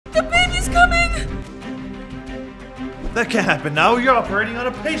That can't happen now. You're operating on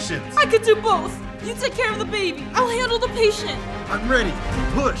a patient. I could do both. You take care of the baby. I'll handle the patient. I'm ready.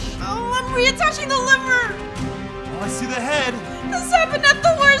 Push. Oh, I'm reattaching the liver. Oh, I see the head. This happened at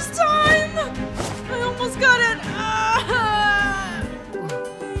the worst time. I almost got it.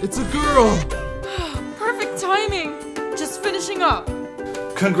 It's a girl. Perfect timing. Just finishing up.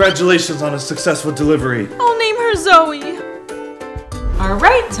 Congratulations on a successful delivery. I'll name her Zoe. All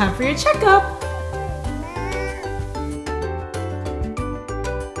right, time for your checkup.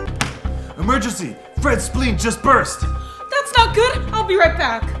 Emergency! Fred's spleen just burst! That's not good. I'll be right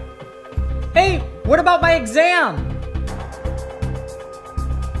back. Hey, what about my exam?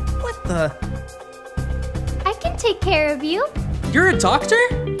 What the? I can take care of you. You're a doctor?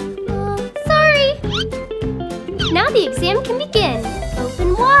 Sorry. Now the exam can begin.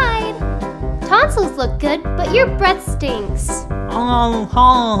 Open wide. Tonsils look good, but your breath stinks.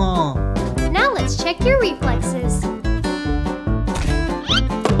 Now let's check your reflexes.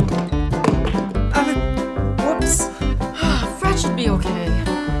 Whoops. Fred should be okay.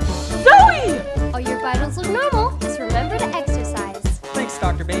 Zoe! All your vitals look normal. Just remember to exercise. Thanks,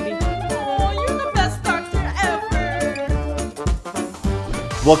 Dr. Baby. Oh, you're the best doctor ever.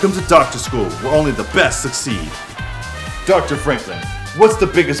 Welcome to doctor school, where only the best succeed. Dr. Franklin, what's the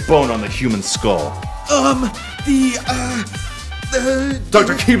biggest bone on the human skull?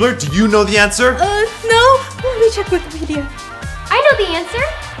 Dr. Keebler, do you know the answer? No. Let me check Wikipedia. I know the answer.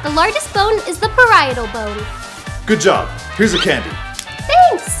 The largest bone is the parietal bone. Good job. Here's a candy.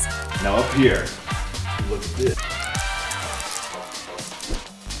 Thanks. Now up here. Look at this.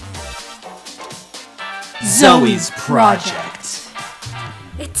 Zoe's project.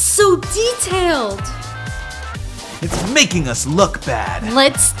 It's so detailed. It's making us look bad.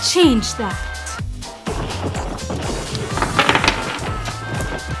 Let's change that.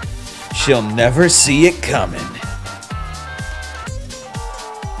 She'll never see it coming.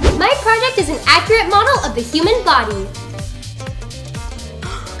 My project is an accurate model of the human body.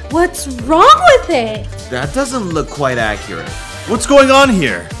 What's wrong with it? That doesn't look quite accurate. What's going on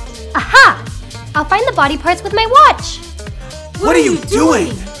here? Aha! I'll find the body parts with my watch. What are you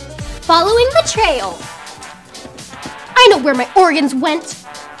doing? Following the trail. I know where my organs went.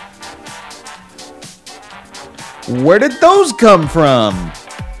 Where did those come from?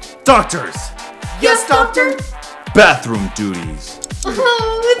 Doctors! Yes, doctor? Bathroom duties.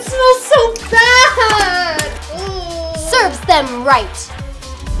 Oh, it smells so bad. Serves them right.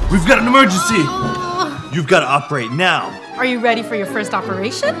 We've got an emergency. You've got to operate now. Are you ready for your first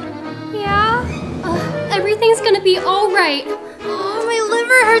operation? Yeah. Everything's gonna be all right. Oh, my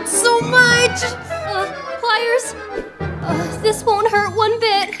liver hurts so much. Pliers. This won't hurt one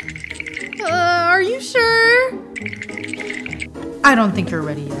bit. Are you sure? I don't think you're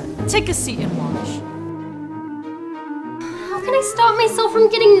ready yet. Take a seat and watch. How can I stop myself from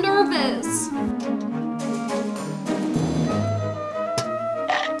getting nervous?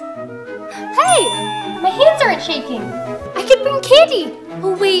 Hey! My hands aren't shaking. I could bring candy.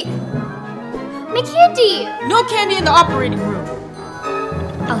 Oh, wait. My candy! No candy in the operating room.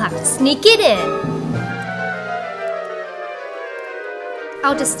 I'll have to sneak it in.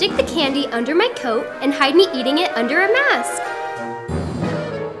 I'll just stick the candy under my coat and hide me eating it under a mask.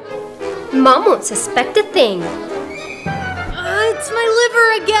 Mom won't suspect a thing. It's my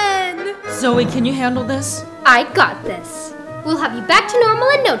liver again. Zoe, can you handle this? I got this. We'll have you back to normal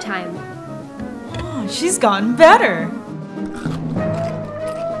in no time. Oh, she's gotten better.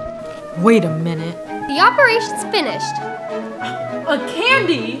 Wait a minute. The operation's finished. A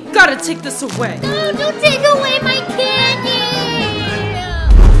candy? Gotta take this away. No, don't take away my candy!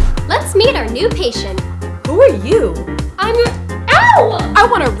 Let's meet our new patient. Who are you? I'm your... Ow! I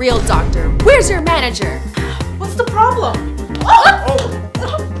want a real doctor. Where's your manager? What's the problem?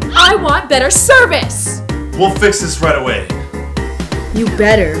 I want better service. We'll fix this right away. You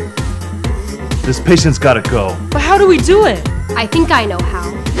better. This patient's got to go. But how do we do it? I think I know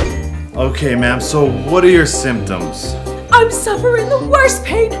how. Okay, ma'am, so what are your symptoms? I'm suffering the worst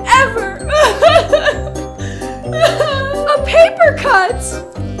pain ever. A paper cut.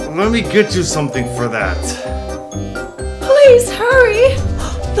 Let me get you something for that. Please hurry.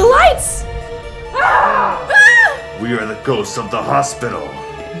 The lights. We are the ghosts of the hospital.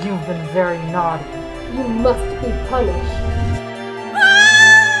 You've been very naughty. You must be punished.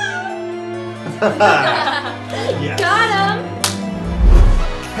 Yes. Got him!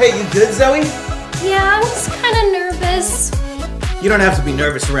 Hey, you good, Zoe? Yeah, I'm just kind of nervous. You don't have to be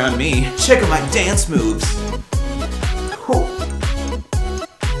nervous around me. Check out my dance moves. Whew.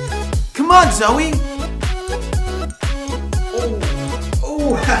 Come on, Zoe.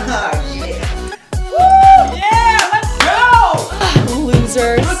 Oh, haha, yeah. Woo! Yeah, let's go!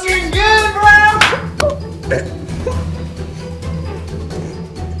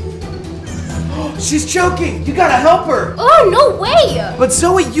 She's choking! You gotta help her! Oh, no way! But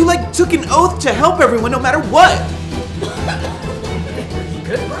Zoe, you like took an oath to help everyone no matter what! You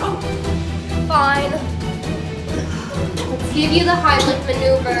good, bro? Fine. Let's give you the Heimlich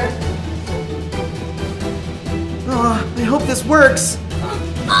maneuver. Oh, I hope this works.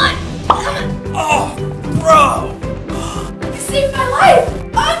 Oh, bro! You saved my life!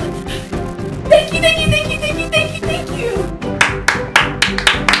 Thank you, thank you, thank you, thank you, thank you, thank you!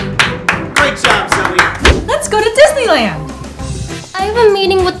 Great job, Zoe! Let's go to Disneyland. I have a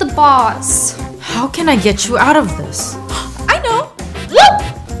meeting with the boss. How can I get you out of this? I know.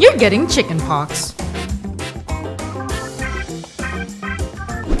 You're getting chicken pox.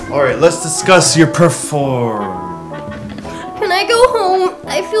 Alright, let's discuss your perform. Can I go home?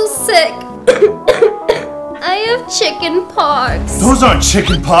 I feel sick. I have chicken pox. Those aren't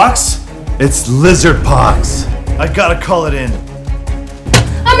chicken pox. It's lizard pox. I gotta call it in.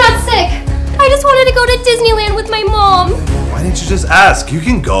 I'm not sick. I just wanted to go to Disneyland with my mom. Why didn't you just ask? You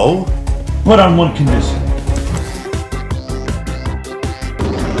can go. But on one condition.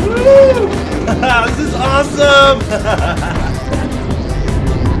 This is awesome!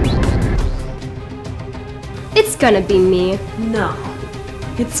 It's gonna be me. No,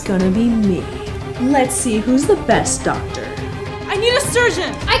 it's gonna be me. Let's see who's the best doctor. I need a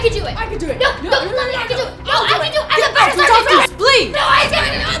surgeon. I could do it. I can do it. No, I can do it. No, I can do it. I'm the better Doctors, please. No, I can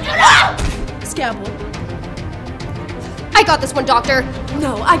do it. Scalpel. I got this one, doctor.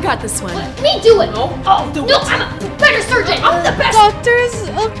 No, I got this one. Let me do it. No, I'm a better surgeon. I'm the best. Doctors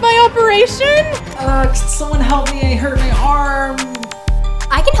of my operation? Can someone help me? I hurt my arm.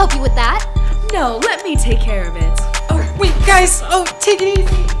 I can help you with that. No, let me take care of it. Oh, wait, guys. Oh, take it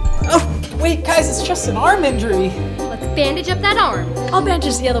easy. Oh, wait, guys, it's just an arm injury. Let's bandage up that arm. I'll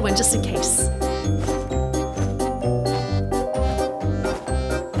bandage the other one just in case.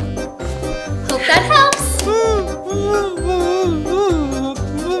 Hope that helps.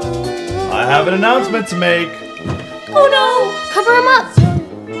 I have an announcement to make. Oh no! Cover him up.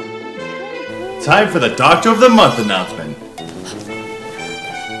 Time for the Doctor of the Month announcement.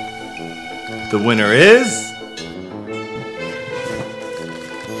 The winner is...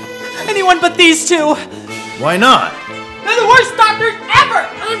 Anyone but these two! Why not? They're the worst doctors ever!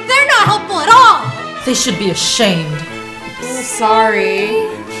 They're not helpful at all. They should be ashamed. Sorry.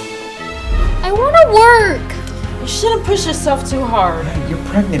 I want to work. You shouldn't push yourself too hard. You're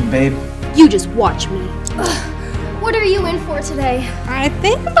pregnant, babe. You just watch me. What are you in for today? I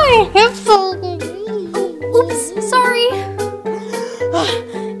think my hips are... Oops, sorry.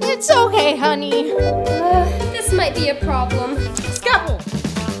 It's okay, honey. This might be a problem. Scalpel.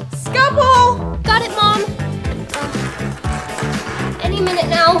 Scalpel. Got it, Mom. Any minute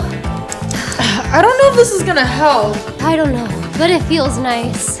now. I don't know if this is gonna help. I don't know, but it feels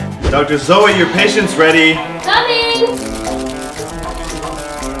nice. Dr. Zoey, your patient's ready. Coming!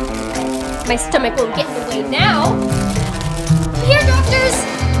 My stomach won't get in the way now. Here, doctors!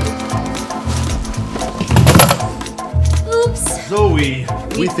 Oops. Zoey,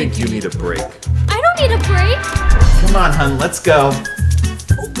 we think you need a break. I don't need a break. Come on, hun, let's go.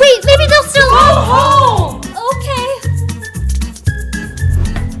 Wait, maybe they'll still go home! Okay.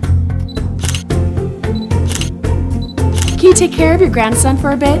 Can you take care of your grandson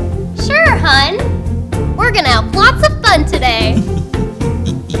for a bit? Sure, hun. We're gonna have lots of fun today.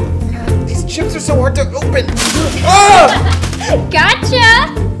 These chips are so hard to open. Gotcha!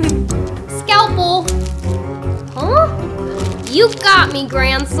 Scalpel. Huh? You got me,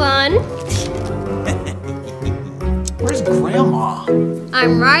 grandson. Where's Grandma?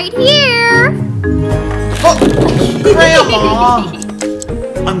 I'm right here. Oh, Grandma!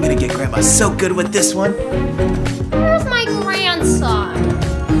 I'm gonna get Grandma so good with this one. Where's my grandson?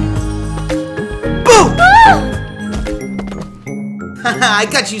 Boom! I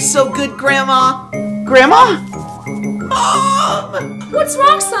got you so good, Grandma. Grandma? Mom! What's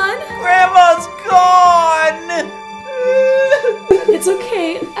wrong, son? Grandma's gone! It's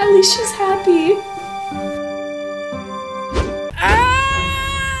okay. At least she's happy.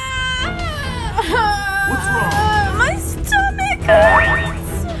 What's wrong? My stomach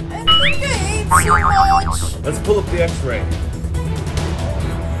hurts. I think I ate too much. Let's pull up the x-ray.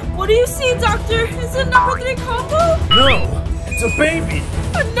 What do you see, doctor? Is it number 3 combo? No, it's a baby.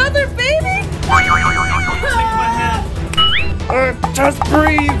 Another baby? Take my hand. Just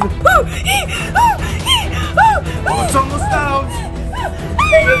breathe. Oh, it's almost out.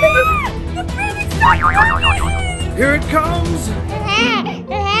 Here it comes.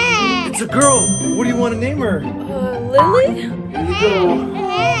 It's a girl. What do you want to name her? Lily? Here you go.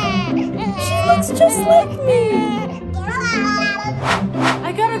 She looks just like me.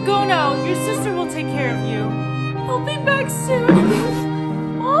 I gotta go now. Your sister will take care of you. I'll be back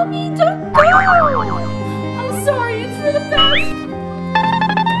soon. Mommy, don't go! I'm sorry, it's for the best.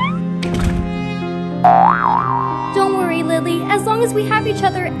 Don't worry, Lily. As long as we have each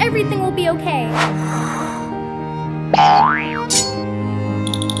other, everything will be okay.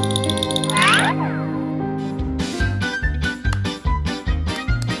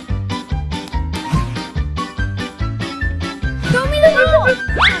 Throw me the ball!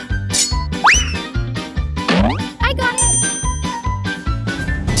 I got it!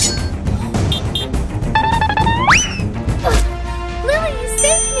 Lily, you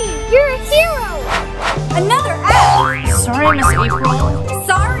saved me! You're a hero! Another F! Sorry, Miss April.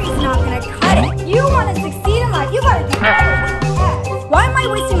 Sorry's not gonna cut it. You want to succeed in life, you gotta do better than F. Why am I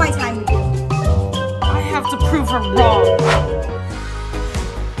wasting my time with you? I have to prove her wrong.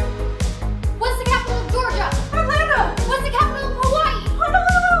 What's the capital of Georgia? Atlanta! What's the capital of Hawaii?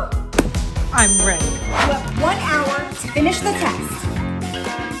 Honolulu! I'm ready. You have 1 hour to finish the test.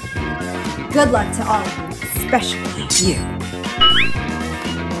 Good luck to all of you, especially you.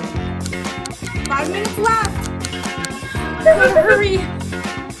 5 minutes left. Gotta hurry.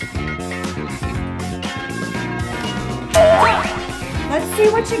 Let's see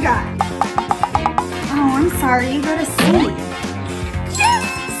what you got. Oh, I'm sorry, you got a C. Yes,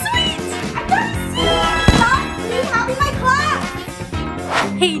 sweet! I got a C! Stop me having my class!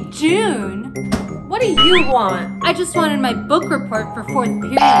 Hey, June. What do you want? I just wanted my book report for 4th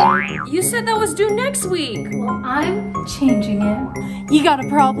period. You said that was due next week. Well, I'm changing it. You got a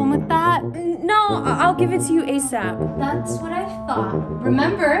problem with that? No, I'll give it to you ASAP. That's what I thought.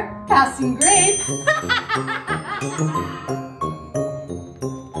 Remember, passing grade.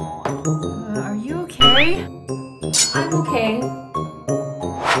 Are you okay? I'm okay.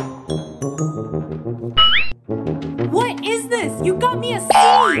 What is this? You got me a C!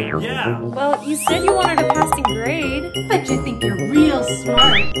 Yeah. Well, you said you wanted a passing grade. Bet you think you're real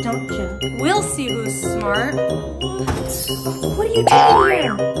smart, don't you? We'll see who's smart. What are you doing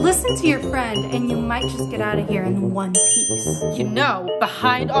here? Listen to your friend, and you might just get out of here in one piece. You know,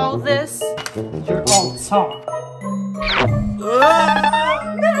 behind all this, you're all talk.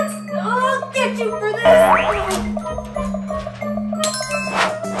 I'll get you for this!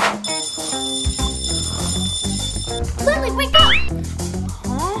 Lily, wake up!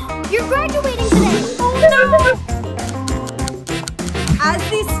 Huh? You're graduating today! Oh no! As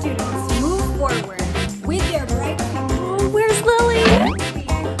these students move forward with their bright futures, Oh, where's Lily?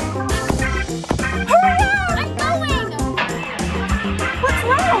 Hurry up! I'm going! What's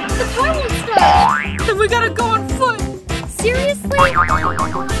wrong? The car won't start! Then we gotta go on foot. Seriously?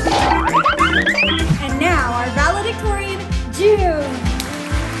 and now our valedictorian, June.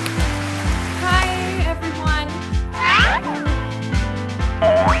 Hi, everyone.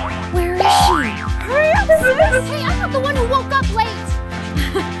 Where is she? Hurry up, sis. Hey, I'm not the one who woke up late!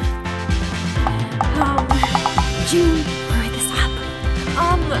 June, hurry this up.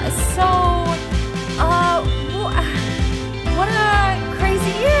 What a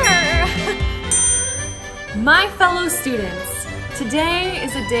crazy year. My fellow students, today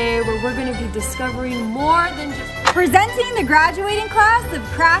is a day where we're going to be discovering more than just... Presenting the graduating class of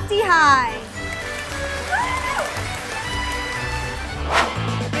Crafty High.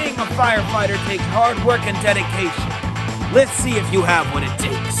 Being a firefighter takes hard work and dedication. Let's see if you have what it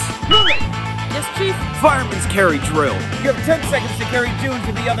takes. Lily! Yes, Chief? Fireman's carry drill. You have 10 seconds to carry June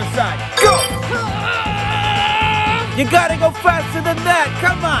to the other side. Go! You gotta go faster than that.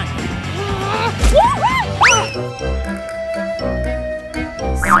 Come on!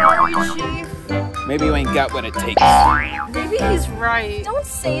 Sorry, Chief. Maybe you ain't got what it takes. Maybe he's right. Don't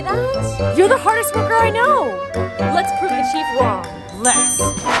say that! You're the hardest worker I know. Let's prove the Chief wrong. Let's.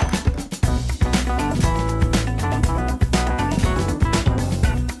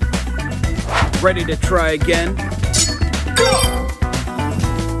 Ready to try again? Go!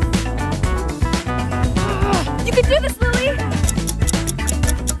 You can do this, Lily.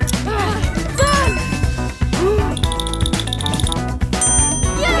 Done.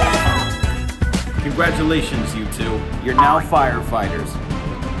 Yeah! Congratulations, you two. You're now firefighters.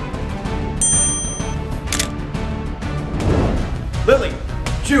 Lily,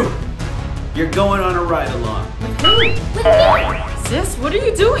 June, you're going on a ride along. With me! Sis, what are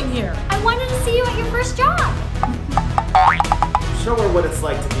you doing here? I wanted to see you at your first job! Show her what it's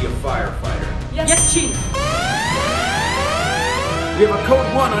like to be a firefighter. Yes, Chief. We have a code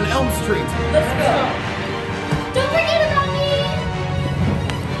 1 on Elm Street. Let's go. Don't forget about me!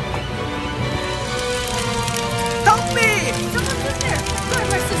 Help me! Someone's in there. Grab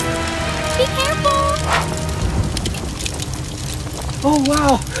my sister. Be careful! Oh,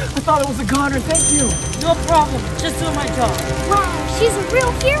 wow. I thought it was a goner. Thank you. No problem. Just doing my job. Wow, she's a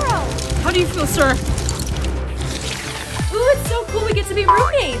real hero. How do you feel, sir? Ooh, it's so cool we get to be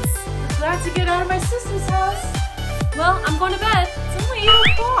roommates. Glad to get out of my sister's house. Well, I'm going to bed. It's only 8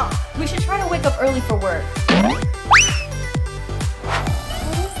 o'clock. We should try to wake up early for work. What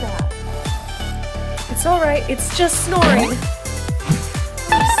is that? It's alright. It's just snoring.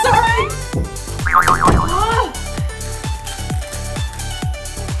 Sorry!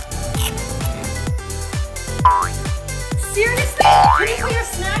 Ah. Seriously? Can you put your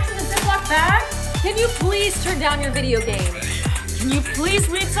snacks in a Ziploc bag? Can you please turn down your video game? Can you please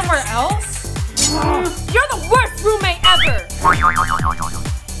read somewhere else? You're the worst roommate ever!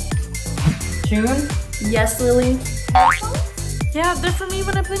 June? Yes, Lily? Yeah, they're for me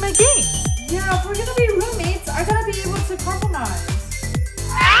when I play my games. Yeah, if we're gonna be roommates, I gotta be able to compromise.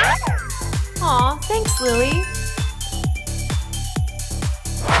 Aw, thanks, Lily.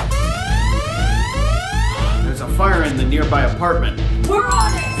 There's a fire in the nearby apartment. We're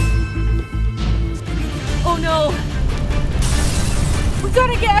on it! Oh no! We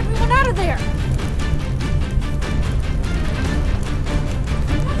gotta get everyone out of there!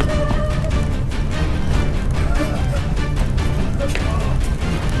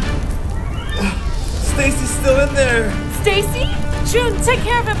 Stacy's still in there. Stacy? June, take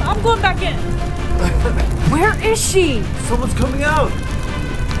care of him. I'm going back in. Where is she? Someone's coming out.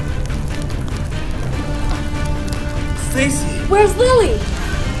 Stacy. Where's Lily?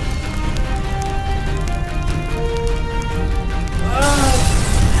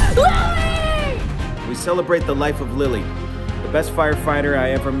 Lily! We celebrate the life of Lily, the best firefighter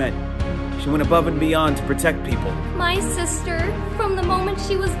I ever met. She went above and beyond to protect people. My sister, from the moment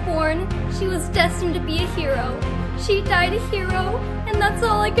she was born, she was destined to be a hero. She died a hero, and that's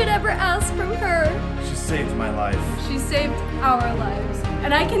all I could ever ask from her. She saved my life. She saved our lives,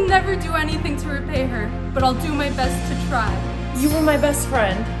 and I can never do anything to repay her, but I'll do my best to try. You were my best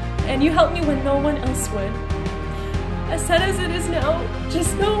friend, and you helped me when no one else would. As sad as it is now,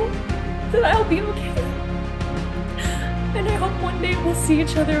 just know that I'll be okay. And I hope one day we'll see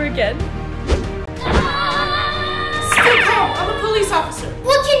each other again. Stay calm! I'm a police officer.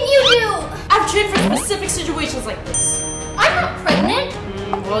 What can you do? I've trained for specific situations like this. I'm not pregnant.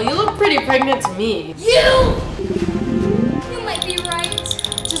 Well, you look pretty pregnant to me. You might be right.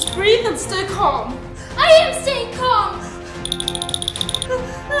 Just breathe and stay calm. I am staying calm.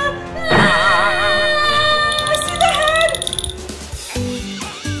 I see the head!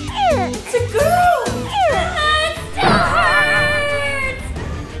 It's a girl! It still hurts.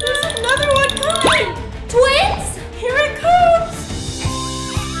 There's another one coming! Twins? Here it comes!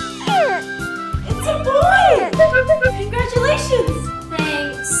 It's a boy! Congratulations!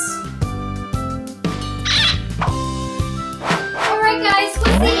 Thanks. Alright guys,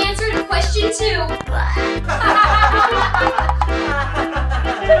 what's the answer to question 2?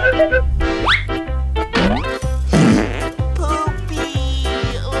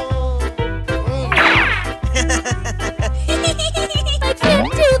 I can't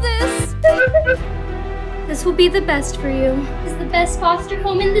do this! This will be the best for you. It's the best foster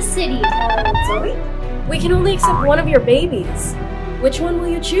home in the city. Zoe? We can only accept one of your babies. Which one will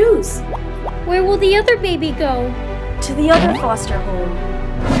you choose? Where will the other baby go? To the other foster home.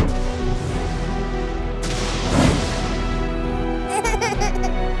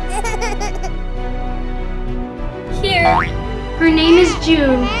 Here. Her name is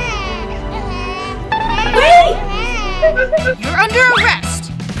June. Wait! You're under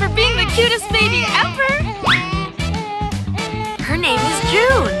arrest for being the cutest baby ever. Her name is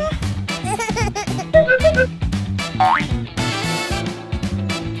June.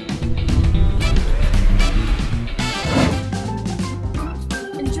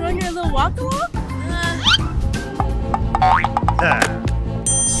 Enjoying your little walk-along?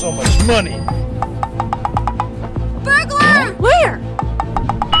 So much money. Burglar! Where?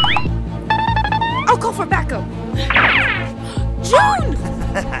 I'll call for backup. June!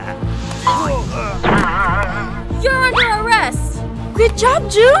 You're under arrest. Good job,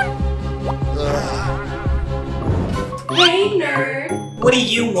 June. Hey, nerd! What do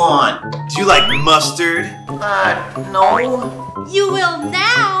you want? Do you like mustard? No. You will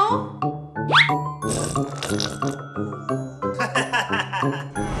now!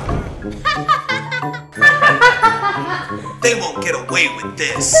 They won't get away with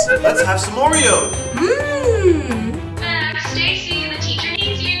this. Let's have some Oreos. Stacy, the teacher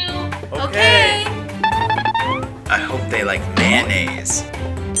needs you. Okay. I hope they like mayonnaise.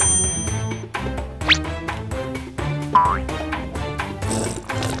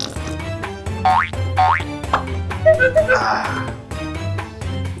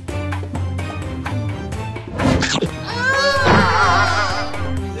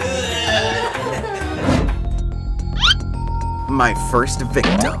 my first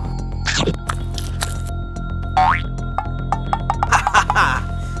victim.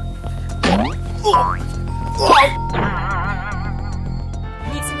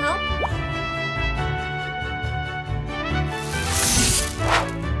 Need some help?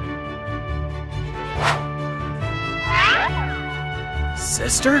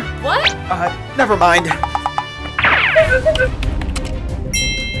 Sister? What? Never mind.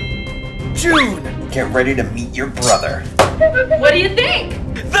 June! Get ready to meet your brother. What do you think?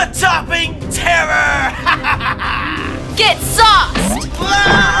 The topping terror! Get sauced!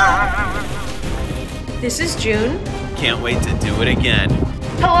 This is June. Can't wait to do it again.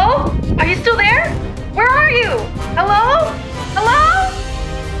 Hello? Are you still there? Where are you? Hello? Hello?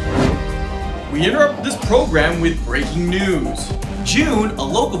 We interrupt this program with breaking news. June, a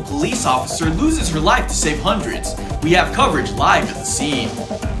local police officer, loses her life to save hundreds. We have coverage live at the scene.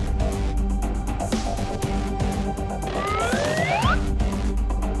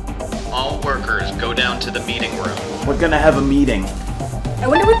 All workers go down to the meeting room. We're gonna have a meeting. I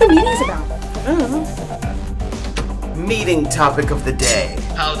wonder what the meeting's about. Meeting topic of the day.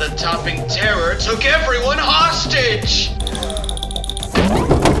 How the topping terror took everyone hostage!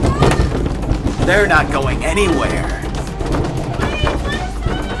 They're not going anywhere.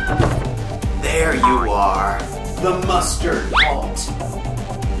 There you are. The mustard vault.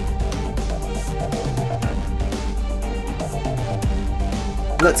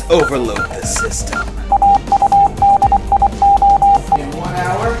 Let's overload the system. In 1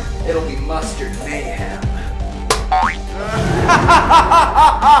 hour, it'll be mustard mayhem.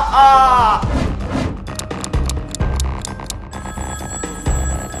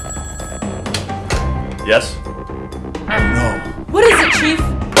 Yes? No. What is it, Chief?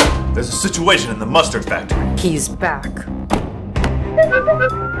 There's a situation in the mustard factory. He's back.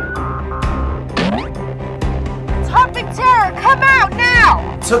 Topping terror, come out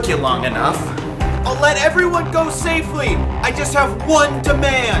now! Took you long enough. I'll let everyone go safely. I just have one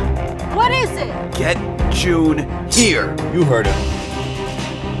demand. What is it? Get June here. You heard him.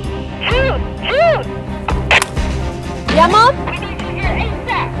 June! Yeah, Mom? We need you here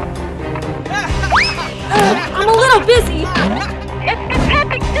ASAP! I'm a little busy. It's the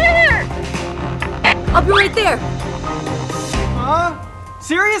topping terror! I'll be right there. Huh?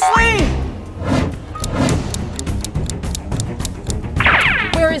 Seriously?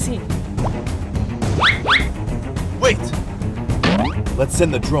 Where is he? Wait! Let's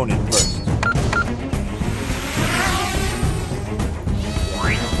send the drone in first.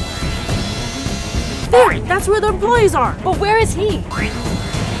 There! That's where the employees are. But where is he?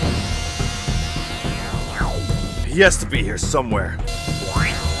 He has to be here somewhere.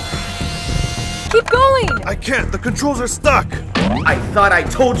 Keep going! I can't, the controls are stuck! I thought I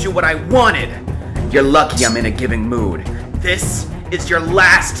told you what I wanted. You're lucky I'm in a giving mood. This is your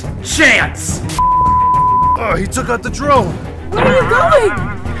last chance. Oh, he took out the drone. Where are you going?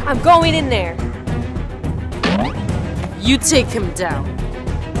 I'm going in there. You take him down.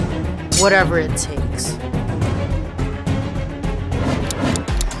 Whatever it takes.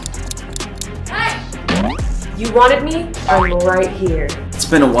 Hey! You wanted me? I'm right here. It's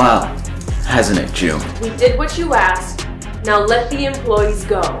been a while, hasn't it, June? We did what you asked. Now let the employees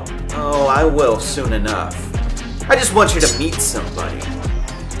go. Oh, I will soon enough. I just want you to meet somebody.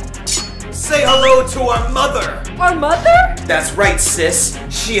 Say hello to our mother! Our mother? That's right, sis.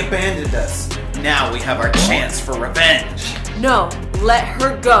 She abandoned us. Now we have our chance for revenge. No, let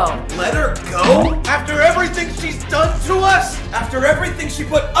her go. Let her go? After everything she's done to us? After everything she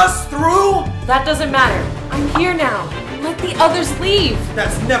put us through? That doesn't matter. I'm here now. Let the others leave.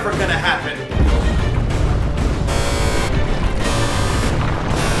 That's never gonna happen.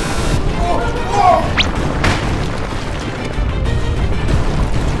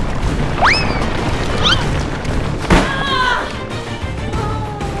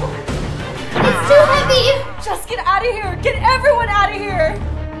 It's too heavy! Just get out of here. Get everyone out of here.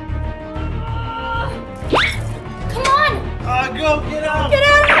 Come on! Go, get out! Get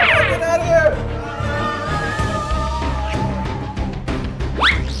out of here. Get out of here!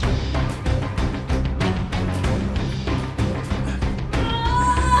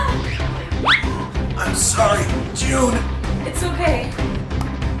 I'm sorry, June. It's okay.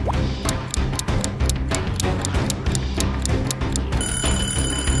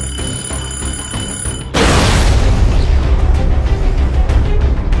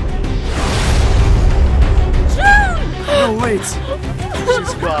 No, wait!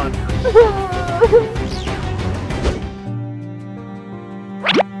 She's gone.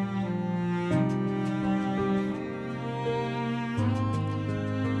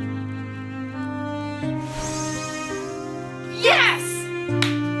 Yeah!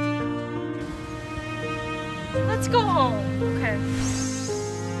 go home. Okay.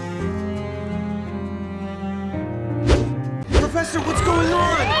 Professor, what's going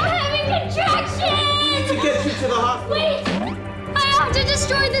on? I'm having contractions! To get you to the hospital. Wait! I have to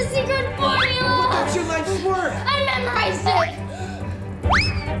destroy the secret formula! That's your life's work. I memorized it!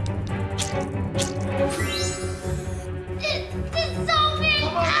 It's dissolving!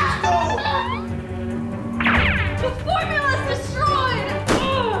 Come on, let's go! The formula's destroyed!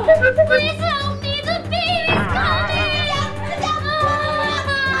 Please help me! The baby's coming!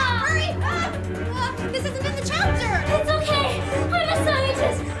 Hurry! This isn't in the chapter! It's okay! I'm a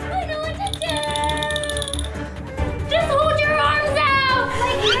scientist! I know what to do! Just hold your arms out!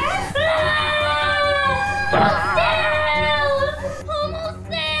 Like this? Almost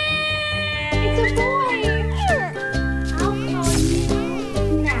there! It's a boy! I'll call you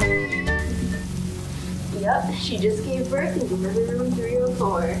Matt. Yep, she just gave birth in delivery room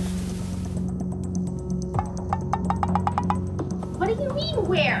 304. What do you mean,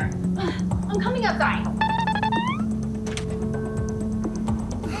 where? I'm coming up, guy.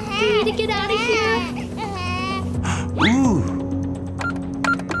 We need to get out of here. Ooh.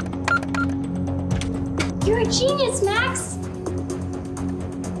 You're a genius, Max.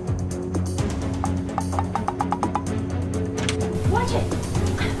 Watch it.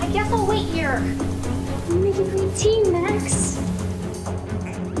 I guess I'll wait here. You make a great team, Max.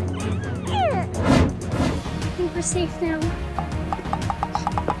 I think we're safe now.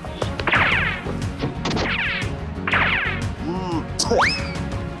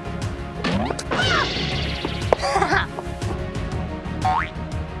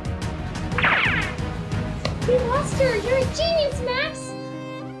 We lost her! You're a genius, Max!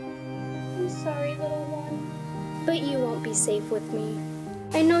 I'm sorry, little one. But you won't be safe with me.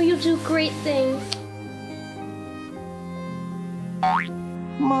 I know you'll do great things.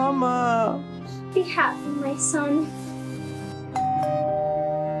 Mama! Be happy, my son.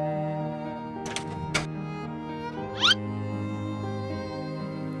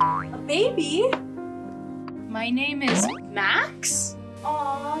 A baby? My name is Max?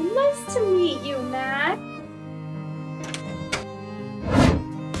 Aw, nice to meet you, Max.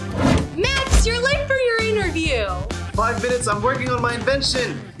 Max, you're late for your interview! 5 minutes, I'm working on my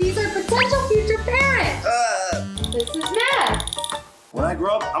invention. These are potential future parents. This is Max. When I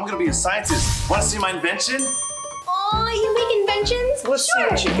grow up, I'm gonna be a scientist. Wanna see my invention? Aw, you make inventions? Let's see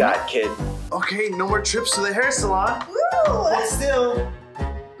what you got, kid. Okay, no more trips to the hair salon. Ooh. But still.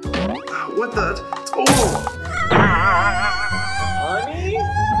 What the? Oh! Honey?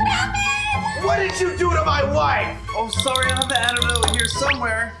 What happened? What did you do to my wife? Oh, sorry, I have the antidote here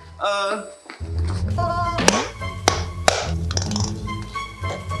somewhere.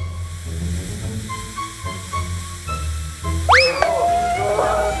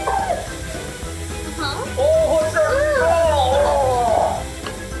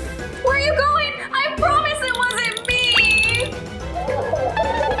 Where are you going? I promise it wasn't me!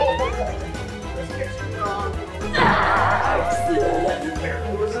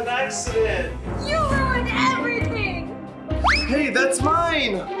 It was an accident. You ruined everything! Hey, that's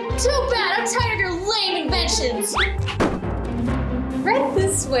mine. Too bad, I'm tired of your lame inventions! Right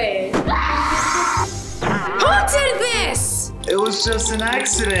this way. Who did this? It was just an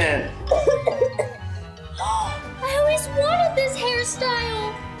accident. I always wanted this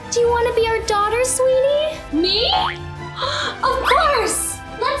hairstyle. Do you want to be our daughter, sweetie? Me? Of course!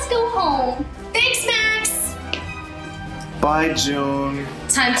 Let's go home. Thanks, Max! Bye, June.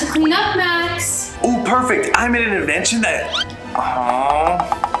 Time to clean up, Max. Oh, perfect. I made an invention that.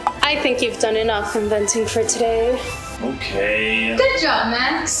 I think you've done enough inventing for today. Okay. Good job,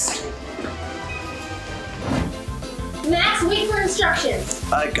 Max. Max, wait for instructions.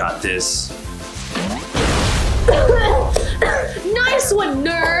 I got this. Nice one,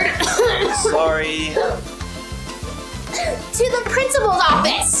 nerd! Sorry. To the principal's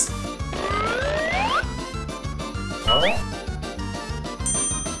office. Huh?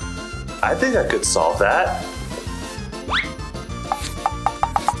 I think I could solve that.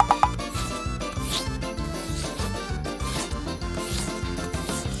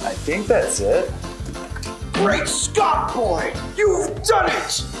 I think that's it. Great Scott, boy! You've done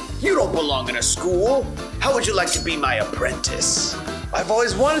it! You don't belong in a school. How would you like to be my apprentice? I've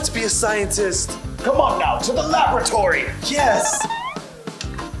always wanted to be a scientist. Come on now, to the laboratory! Yes!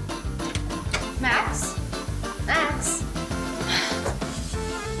 Max? Max?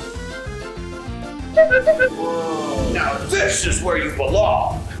 Now this is where you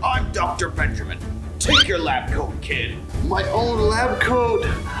belong. I'm Dr. Benjamin. Take your lab coat, kid. My own lab coat.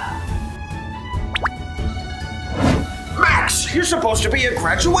 Max, you're supposed to be at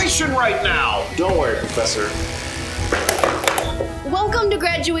graduation right now. Don't worry, Professor. Welcome to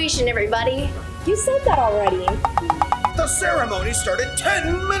graduation, everybody. You said that already. The ceremony started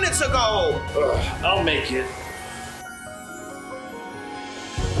 10 minutes ago! I'll make it.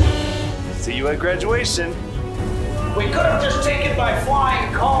 See you at graduation. We could have just taken my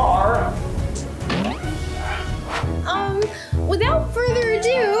flying car. Without further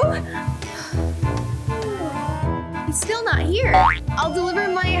ado, he's still not here. I'll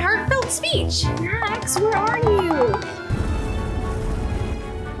deliver my heartfelt speech. Max, where are you?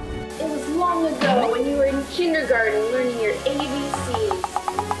 It was long ago when you were in kindergarten learning your ABCs.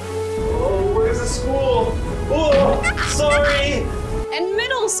 Oh, where's the school? Oh, sorry. And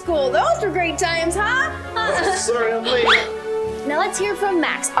middle school, those were great times, huh? Oh, sorry, I'm late. Now let's hear from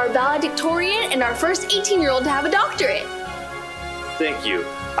Max, our valedictorian and our first 18-year-old to have a doctorate. Thank you.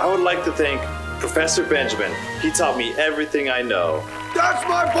 I would like to thank Professor Benjamin. He taught me everything I know. That's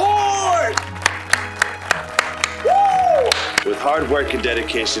my boy! Woo! With hard work and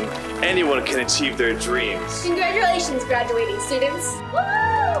dedication, anyone can achieve their dreams. Congratulations, graduating students. Woo!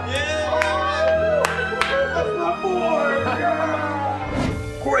 Yeah! That's my boy!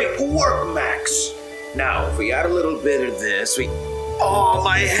 Great work, Max. Now, if we add a little bit of this, Oh,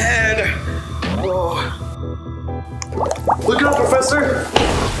 my head! Oh. Look out, Professor!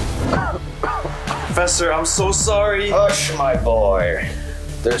 Professor, I'm so sorry. Hush, my boy.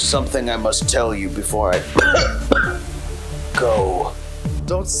 There's something I must tell you before I go.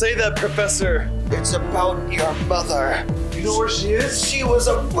 Don't say that, Professor. It's about your mother. You know where she is? She was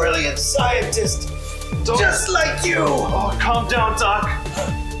a brilliant scientist. Just like you. Oh, calm down, Doc.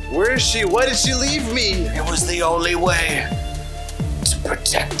 Where is she? Why did she leave me? It was the only way to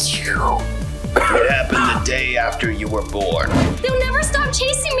protect you. It happened the day after you were born. They'll never stop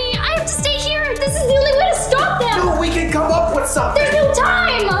chasing me. I have to stay here. This is the only way to stop them. No, we can come up with something. There's no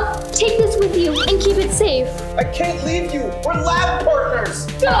time. Take this with you and keep it safe. I can't leave you. We're lab partners.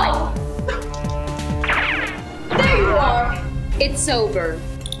 Go. There you are. It's over.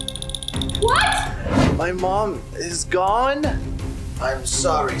 What? My mom is gone? I'm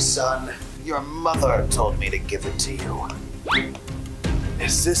sorry, son. Your mother told me to give it to you.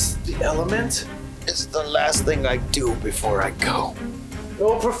 Is this the element? It's the last thing I do before I go.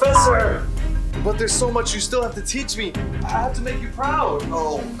 No, Professor! But there's so much you still have to teach me. I have to make you proud.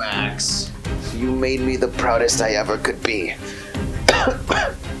 Oh, Max. You made me the proudest I ever could be.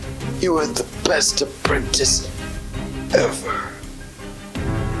 You were the best apprentice ever.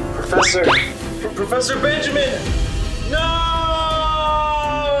 Professor! Professor Benjamin! No!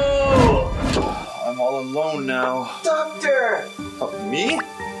 I'm all alone now. Doctor! Me?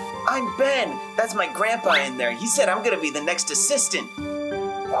 I'm Ben. That's my grandpa in there. He said I'm gonna be the next assistant.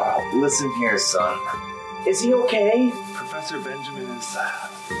 Listen here, son. Is he okay? Professor Benjamin is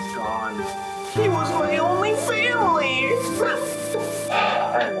gone. He was my only family.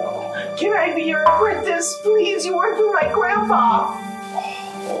 I know. Can I be your apprentice? Please, you worked with my grandpa.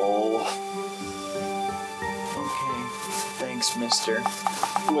 Oh. Okay. Thanks, mister.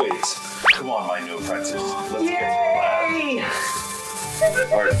 Wait. Come on, my new apprentice. Let's Yay! get to the lab.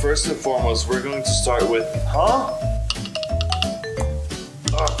 Alright, first and foremost, we're going to start with... Huh?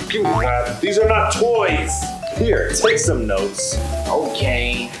 Give me that. These are not toys. Here, take some notes.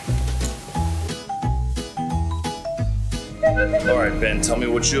 Okay. Alright, Ben, tell me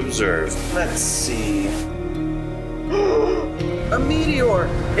what you observed. Let's see. A meteor!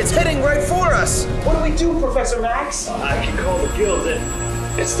 It's heading right for us! What do we do, Professor Max? I can call the guild in.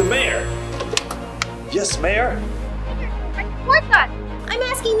 It's the mayor. Yes, Mayor? What's that? I'm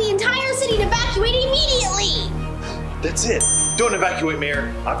asking the entire city to evacuate immediately! That's it. Don't evacuate,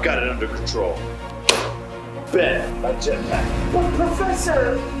 Mayor. I've got it under control. Ben, my jetpack. But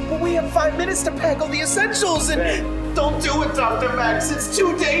Professor, we have 5 minutes to pack all the essentials and... Ben. Don't do it, Dr. Max. It's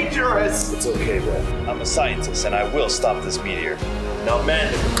too dangerous. It's okay, Ben. I'm a scientist, and I will stop this meteor. Now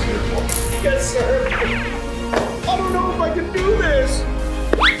man the computer for me. Yes, sir. I don't know if I can do this.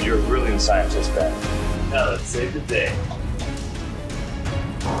 You're a brilliant scientist, Ben. Now let's save the day.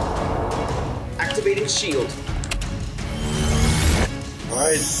 Activating shield.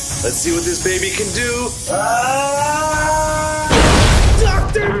 Alright, let's see what this baby can do.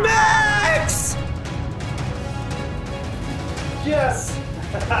 Dr. Max! Yes!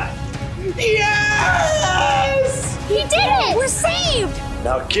 Yes! He did it! We're saved!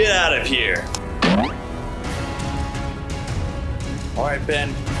 Now get out of here. Alright,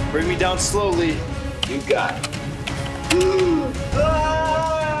 Ben, bring me down slowly. You got it.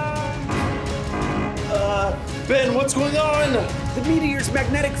 Ben, what's going on? The meteor's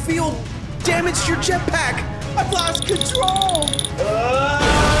magnetic field damaged your jetpack. I've lost control.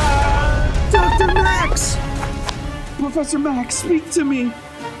 Dr. Max! Professor Max, speak to me.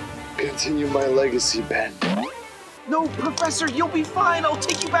 Continue my legacy, Ben. No, Professor, you'll be fine. I'll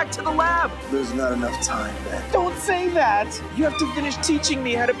take you back to the lab. There's not enough time, Ben. Don't say that. You have to finish teaching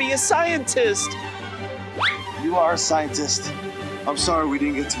me how to be a scientist. You are a scientist. I'm sorry we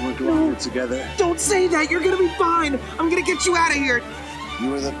didn't get to work longer together. Don't say that. You're gonna be fine. I'm gonna get you out of here. You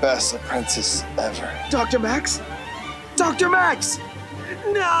were the best apprentice ever. Dr. Max? Dr. Max!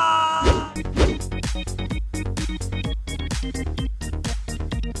 No!